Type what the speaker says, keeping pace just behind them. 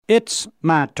It's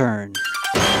my turn.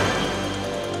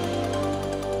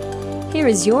 Here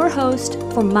is your host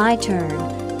for My Turn,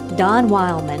 Don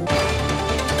Wildmon.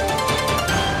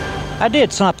 I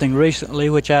did something recently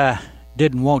which I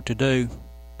didn't want to do,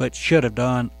 but should have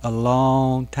done a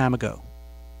long time ago.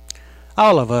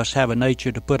 All of us have a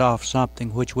nature to put off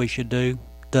something which we should do,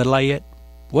 delay it,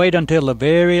 wait until the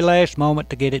very last moment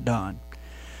to get it done.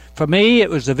 For me, it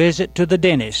was a visit to the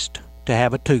dentist to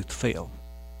have a tooth filled.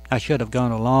 I should have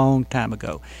gone a long time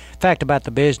ago. Fact about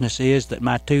the business is that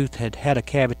my tooth had had a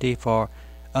cavity for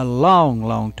a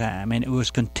long time, and it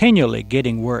was continually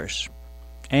getting worse.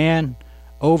 And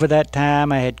over that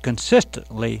time, I had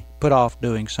consistently put off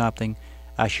doing something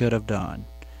I should have done.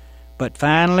 But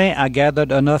finally, I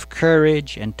gathered enough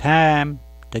courage and time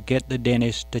to get the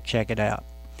dentist to check it out.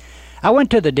 I went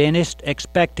to the dentist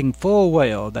expecting full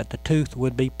well that the tooth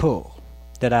would be pulled,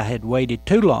 that I had waited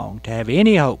too long to have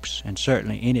any hopes and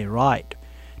certainly any right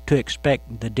to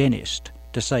expect the dentist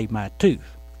to save my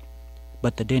tooth.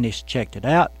 But the dentist checked it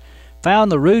out,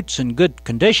 found the roots in good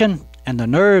condition and the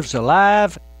nerves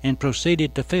alive, and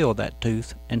proceeded to fill that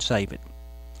tooth and save it.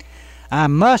 I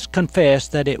must confess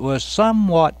that it was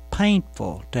somewhat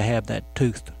painful to have that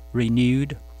tooth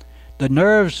renewed. The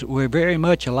nerves were very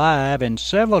much alive, and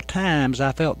several times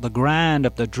I felt the grind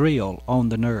of the drill on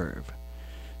the nerve.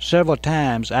 Several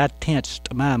times I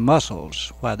tensed my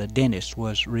muscles while the dentist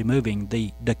was removing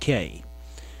the decay.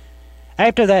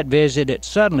 After that visit, it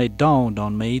suddenly dawned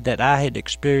on me that I had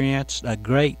experienced a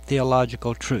great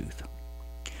theological truth.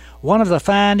 One of the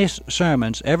finest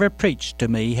sermons ever preached to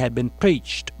me had been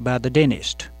preached by the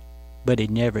dentist, but he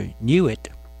never knew it.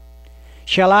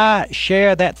 Shall I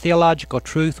share that theological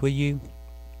truth with you?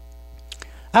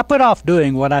 I put off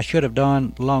doing what I should have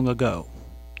done long ago.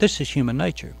 This is human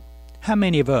nature. How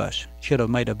many of us should have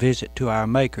made a visit to our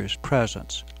Maker's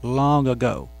presence long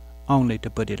ago, only to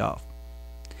put it off?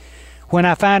 When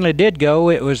I finally did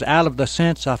go, it was out of the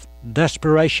sense of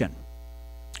desperation.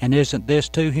 And isn't this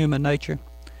too human nature?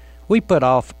 We put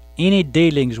off any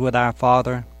dealings with our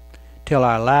Father till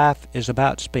our life is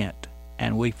about spent,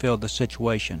 and we feel the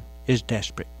situation is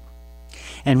desperate.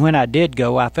 And when I did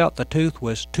go, I felt the tooth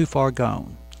was too far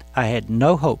gone. I had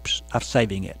no hopes of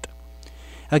saving it.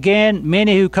 Again,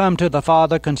 many who come to the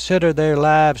Father consider their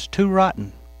lives too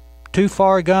rotten, too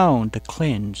far gone to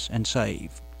cleanse and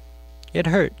save. It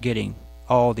hurt getting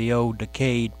all the old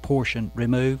decayed portion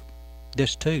removed.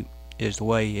 This, too, is the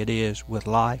way it is with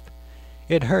life.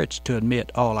 It hurts to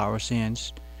admit all our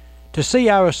sins, to see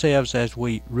ourselves as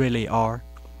we really are.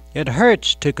 It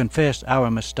hurts to confess our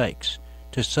mistakes,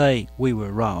 to say we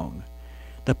were wrong.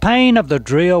 The pain of the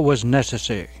drill was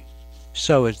necessary.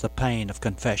 So is the pain of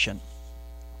confession.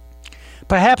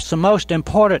 Perhaps the most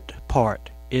important part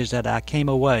is that I came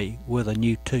away with a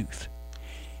new tooth.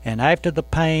 And after the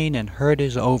pain and hurt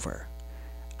is over,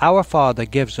 our Father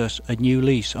gives us a new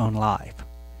lease on life.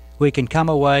 We can come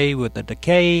away with the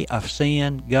decay of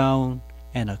sin gone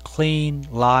and a clean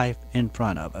life in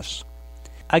front of us.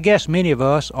 I guess many of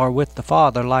us are with the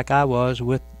Father like I was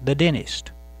with the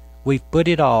dentist. We've put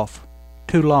it off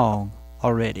too long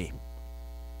already.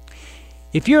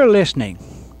 If you're listening,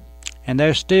 and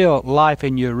there's still life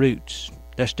in your roots,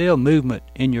 there's still movement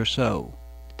in your soul,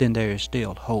 then there is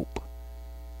still hope.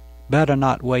 Better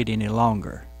not wait any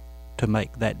longer to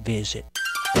make that visit.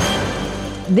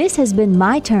 This has been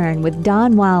My Turn with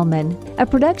Don Wildmon, a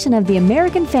production of the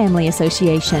American Family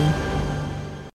Association.